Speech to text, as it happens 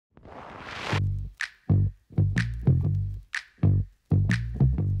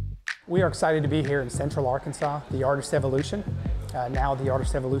We are excited to be here in Central Arkansas, the Artist Evolution, now the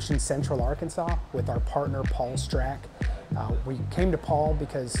Artist Evolution Central Arkansas with our partner Paul Strack. We came to Paul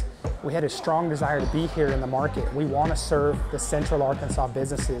because we had a strong desire to be here in the market. We want to serve the Central Arkansas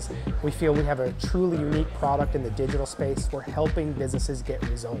businesses. We feel we have a truly unique product in the digital space. We're helping businesses get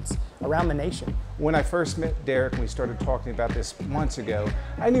results around the nation. When I first met Derek and we started talking about this months ago,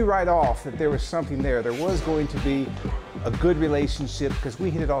 I knew right off that there was something there. There was going to be a good relationship because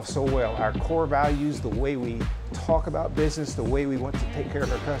we hit it off so well. Our core values, the way we talk about business, the way we want to take care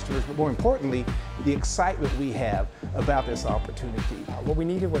of our customers, but more importantly, the excitement we have about this opportunity. What we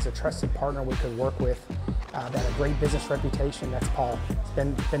needed was a trusted partner we could work with that had a great business reputation. That's Paul. He's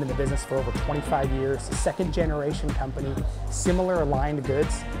been in the business for over 25 years, a second generation company, similar aligned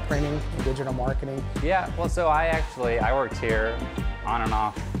goods, printing and digital marketing. Yeah, well, so I worked here on and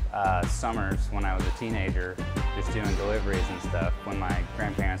off summers when I was a teenager, just doing deliveries and stuff when my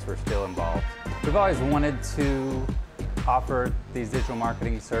grandparents were still involved. We've always wanted to offer these digital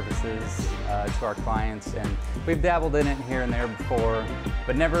marketing services to our clients, and we've dabbled in it here and there before,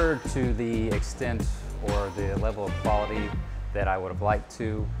 but never to the extent or the level of quality that I would have liked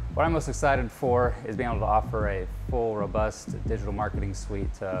to. What I'm most excited for is being able to offer a full, robust digital marketing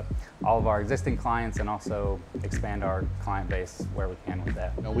suite to all of our existing clients and also expand our client base where we can with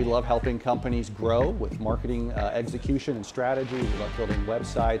that. You know, we love helping companies grow with marketing execution and strategy. We love building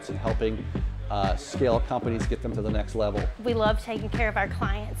websites and helping scale companies, get them to the next level. We love taking care of our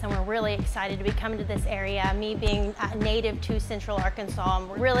clients, and we're really excited to be coming to this area. Me being native to Central Arkansas, I'm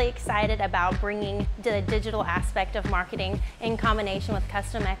really excited about bringing the digital aspect of marketing in combination with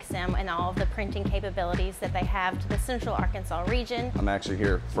Custom XM and all of the printing capabilities that they have to the Central Arkansas region. I'm actually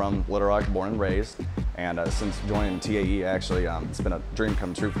here from Little Rock, born and raised, and since joining TAE, actually, it's been a dream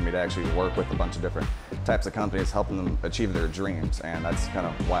come true for me to actually work with a bunch of different types of companies, helping them achieve their dreams, and that's kind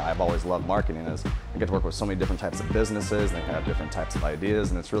of why I've always loved marketing. Is I get to work with so many different types of businesses, and they have different types of ideas,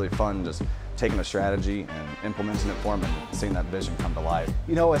 and it's really fun just taking a strategy and implementing it for them and seeing that vision come to life.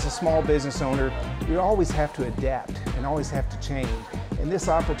 You know, as a small business owner, you always have to adapt and always have to change. And this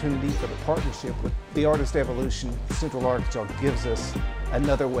opportunity for the partnership with the Artist Evolution Central Arkansas gives us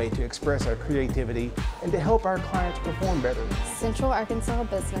another way to express our creativity and to help our clients perform better. Central Arkansas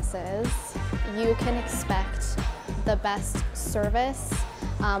businesses, you can expect the best service,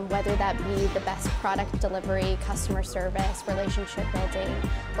 whether that be the best product delivery, customer service, relationship building.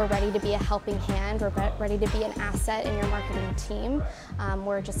 We're ready to be a helping hand. We're ready to be an asset in your marketing team.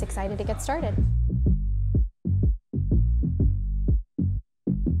 We're just excited to get started.